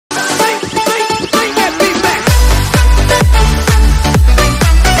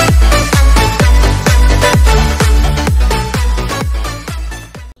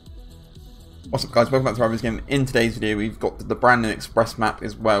guys, welcome back to our game. In today's video we've got the brand new Express map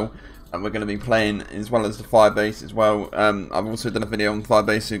as well, and we're going to be playing as well as the Firebase as well. I've also done a video on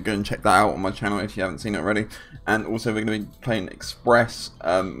Firebase, so go and check that out on my channel if you haven't seen it already. And also we're going to be playing Express.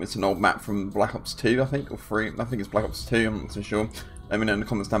 It's an old map from Black Ops 2 I think, or 3, I think it's Black Ops 2, I'm not so sure. Let me know in the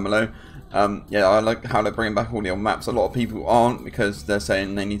comments down below. Yeah, I like how they're bringing back all the old maps. A lot of people aren't, because they're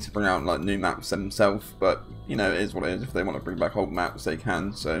saying they need to bring out like new maps themselves, but you know, it is what it is. If they want to bring back old maps they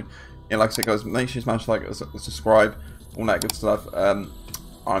can. So yeah, like I said guys, make sure you smash like, subscribe, all that good stuff.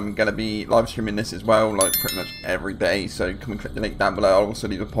 I'm going to be live streaming this as well, like pretty much every day, so come and click the link down below. I'll also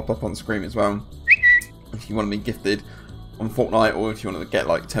leave a pop-up on screen as well if you want to be gifted on Fortnite, or if you want to get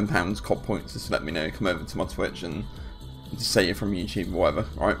like £10 COD points, just let me know. Come over to my Twitch and just say you're from YouTube or whatever.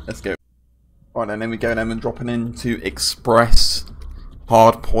 Alright, let's go. Right, and then we go down and dropping into Express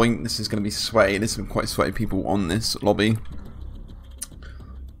hard point. This is going to be sweaty. There's some quite sweaty people on this lobby.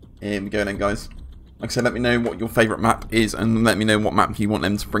 Here we go then guys. Like I said, let me know what your favourite map is, and let me know what map you want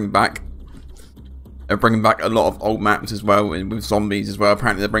them to bring back. They're bringing back a lot of old maps as well, and with zombies as well.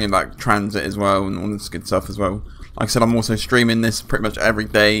 Apparently they're bringing back Transit as well, and all this good stuff as well. Like I said, I'm also streaming this pretty much every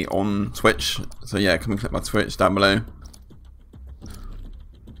day on Twitch. So yeah, come and click my Twitch down below.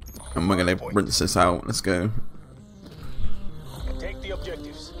 And we're going to rinse this out. Let's go. Take the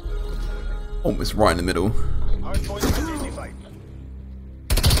objectives. Oh, it's right in the middle.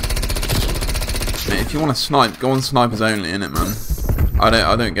 Mate, if you want to snipe, go on snipers only, innit, man?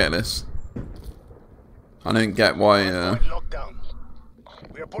 I don't get this. I don't get why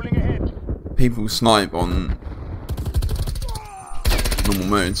people snipe on normal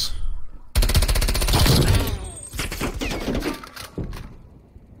modes.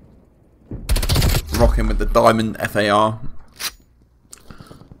 Rocking with the Diamond FAR.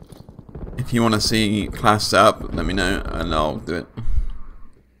 If you want to see class setup, let me know and I'll do it.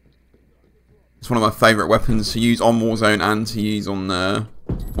 It's one of my favourite weapons to use on Warzone and to use on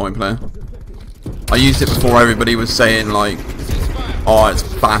multiplayer. I used it before everybody was saying like, oh, it's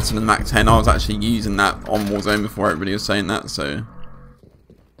faster than Mac 10. I was actually using that on Warzone before everybody was saying that, so.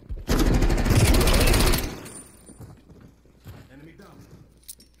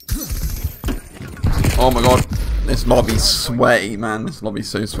 Oh my god, this lobby's sweaty, man. This lobby's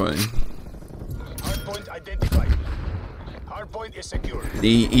so sweaty. Hardpoint identified. Hardpoint is secure.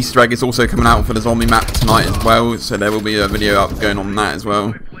 The Easter egg is also coming out for the zombie map tonight as well, so there will be a video up going on that as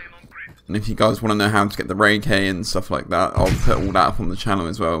well. And if you guys want to know how to get the Ray K and stuff like that, I'll put all that up on the channel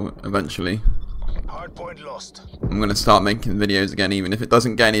as well eventually. Hardpoint lost. I'm going to start making videos again, even if it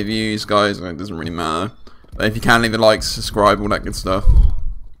doesn't get any views, guys. It doesn't really matter. But if you can, leave a like, subscribe, all that good stuff.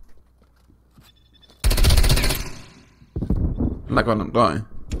 That guy don't die.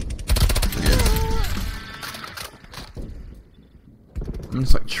 Yeah.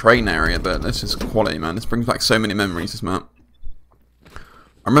 It's like train area, but this is quality, man. This brings back so many memories, this map. I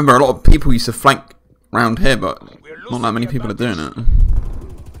remember a lot of people used to flank around here, but not that many people are doing it.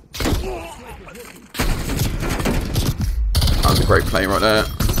 That was a great play right there.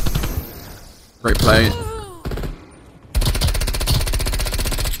 Great play.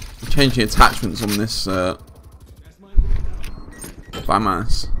 Change the attachments on this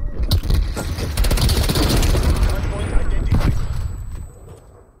FAMAS.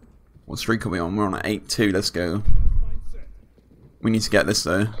 What streak are we on? We're on an 8-2, let's go. We need to get this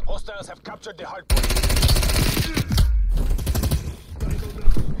though. Hostiles have captured the hardpoint.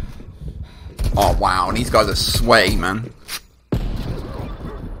 Oh wow, these guys are sweaty, man. I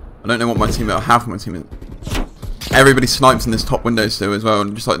don't know what my teammate, half of my teammate. Everybody snipes in this top window still as well,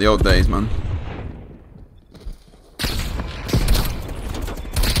 just like the old days, man.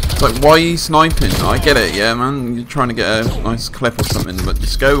 It's like, why are you sniping? I get it, yeah, man. You're trying to get a nice clip or something, but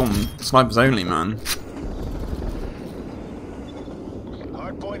just go on snipers only, man.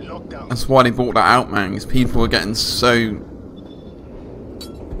 Hardpoint locked down. That's why they brought that out, man, because people are getting so...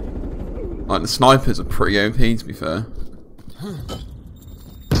 Like, the snipers are pretty OP, to be fair.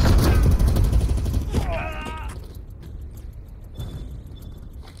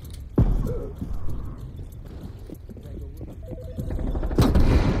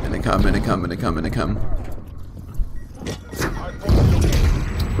 They come.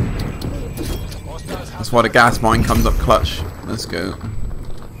 That's why the gas mine comes up clutch. Let's go.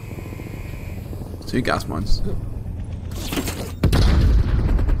 2 gas mines.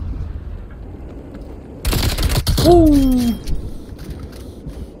 Woo!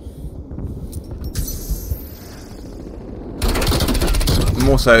 I'm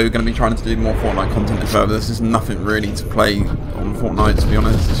also going to be trying to do more Fortnite content as well. This is nothing really to play on Fortnite, to be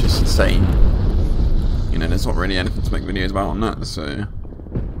honest. It's just insane. You know, there's not really anything to make videos about on that, so...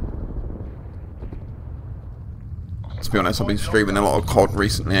 be honest, I've been streaming a lot of COD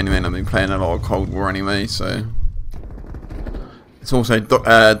recently anyway, and I've been playing a lot of Cold War anyway, so... It's also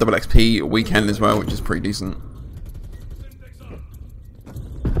double XP weekend as well, which is pretty decent.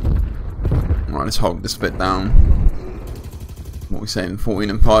 Right, let's hold this bit down. What are we saying? 14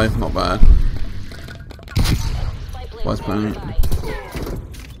 and 5, not bad. Why's playing?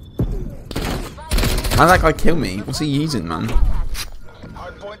 How'd that guy kill me? What's he using, man?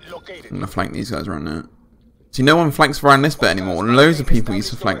 I'm gonna flank these guys around there. See, no one flanks around this bit anymore. Loads of people used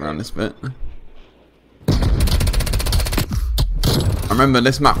to flank around this bit. I remember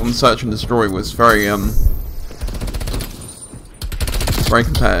this map on Search and Destroy was very competitive.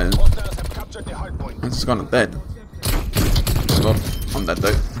 This is kind of dead. Oh god, I'm dead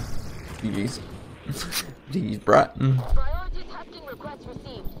though. GG's. GG's, brat. Priority tasking request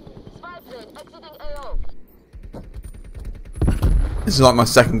received. Spy plane exiting AO. This is like my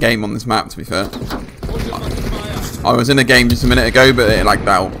second game on this map, to be fair. I was in a game just a minute ago, but it lagged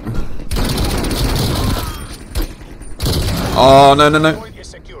out. Oh, no, no, no.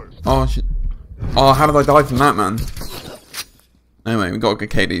 Oh, shit. Oh, how did I die from that, man? Anyway, we got a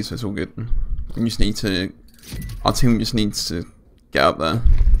good KD, so it's all good. We just need to... Our team just needs to get up there.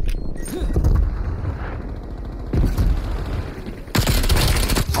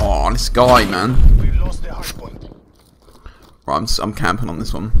 Oh, this guy, man. Right, I'm camping on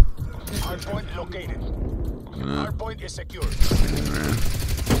this one. Hardpoint located. Hardpoint is secure.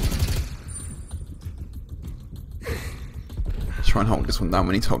 Let's try and hold this one down.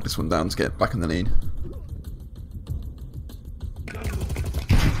 We need to hold this one down to get back in the lead.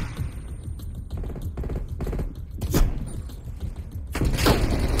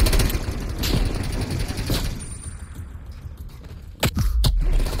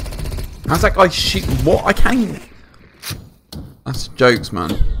 How's that guy shoot? What? I can't even... That's jokes, man.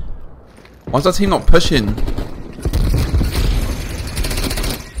 Why is that team not pushing?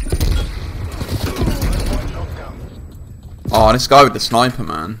 Oh, this guy with the sniper,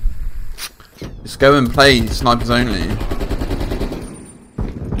 man. Just go and play snipers only.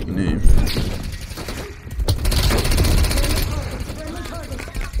 You know.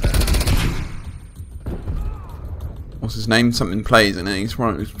 What's his name? Something plays, and he's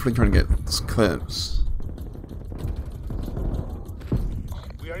probably trying to get clips.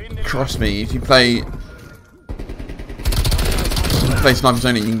 Trust me, if you play snipers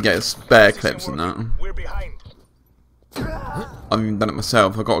only, you can get spare clips and that. I've even done it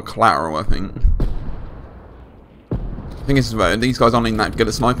myself. I got a collateral, I think. The thing is, these guys aren't even that good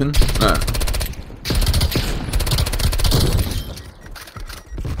at sniping.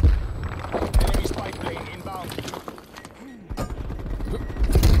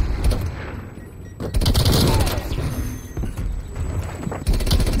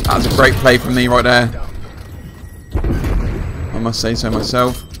 That was a great play from me right there. I must say so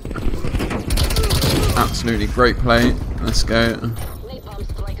myself. Absolutely great play. Let's go.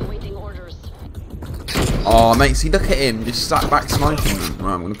 Oh, mate, see, look at him. Just sat back sniping.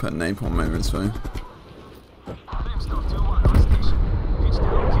 Right, I'm going to put a napalm over his phone.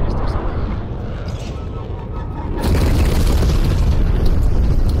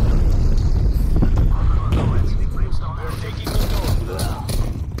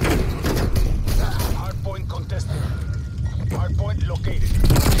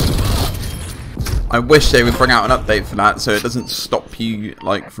 I wish they would bring out an update for that so it doesn't stop you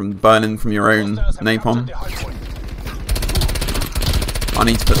like from burning from your own napalm. I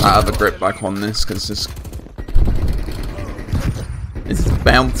need to put that other grip back on this because this is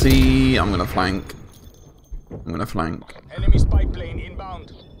bouncy. I'm gonna flank. I'm gonna flank. Enemy spy plane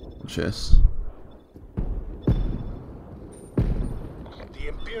inbound. Cheers. The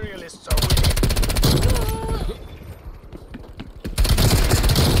Imperialists are winning.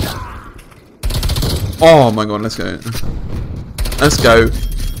 Oh my god, let's go. Let's go.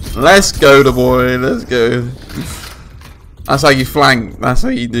 Let's go, the boy. Let's go. That's how you flank. That's how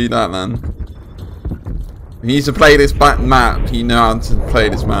you do that, man. If you used to play this map, you know how to play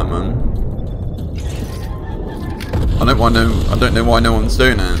this map, man. I don't know why no one's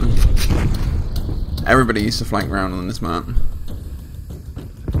doing it. Everybody used to flank around on this map.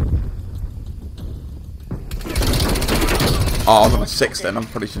 Oh, I was on a 6 then. I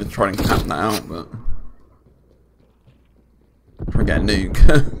probably should have tried and cap that out, but... Try and get a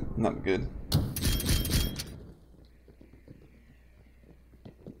nuke. Not good.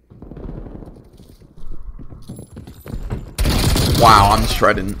 Wow, I'm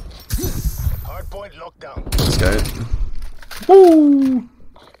shredding. Hardpoint lockdown. Let's go. Woo!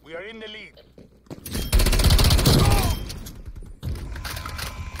 We are in the lead.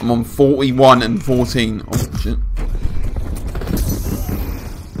 I'm on 41 and 14. Oh shit.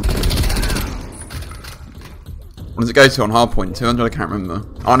 What does it go to on hardpoint? 200? I can't remember.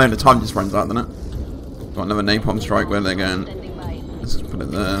 Oh no, the time just runs out, doesn't it? Got another napalm strike. Where they're going? Let's just put it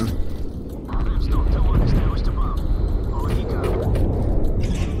there.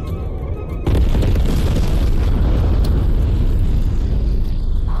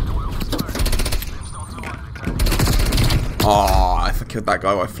 Oh, if I killed that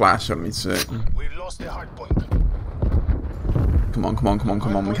guy by flash, that'd be sick. We've lost the hard point. Come on, come on, come on,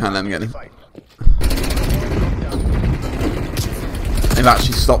 come on. We can't let them get it. They've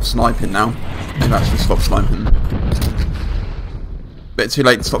actually stopped sniping now. They've actually stopped sniping. Bit too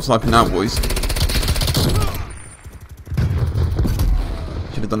late to stop sniping now, boys.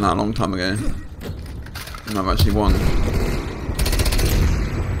 Should have done that a long time ago. And I've actually won.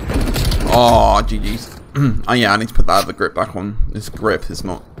 Oh, GG's. Oh yeah, I need to put that other grip back on. This grip is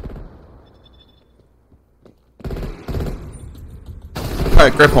not. Put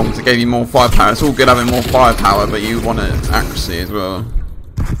a grip on because it gave you more firepower. It's all good having more firepower, but you want it accuracy as well.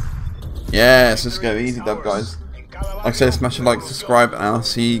 Yes, let's go. Easy dub, guys. Like I said, smash a like, subscribe, and I'll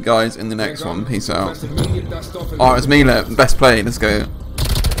see you guys in the next one. Peace out. Oh, it's me, best play. Let's go.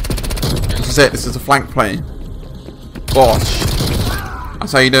 This is it. This is a flank play. Bosh.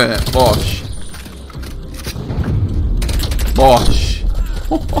 That's how you do it. Bosh. Bosh.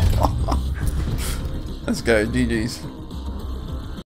 Let's go. GG's.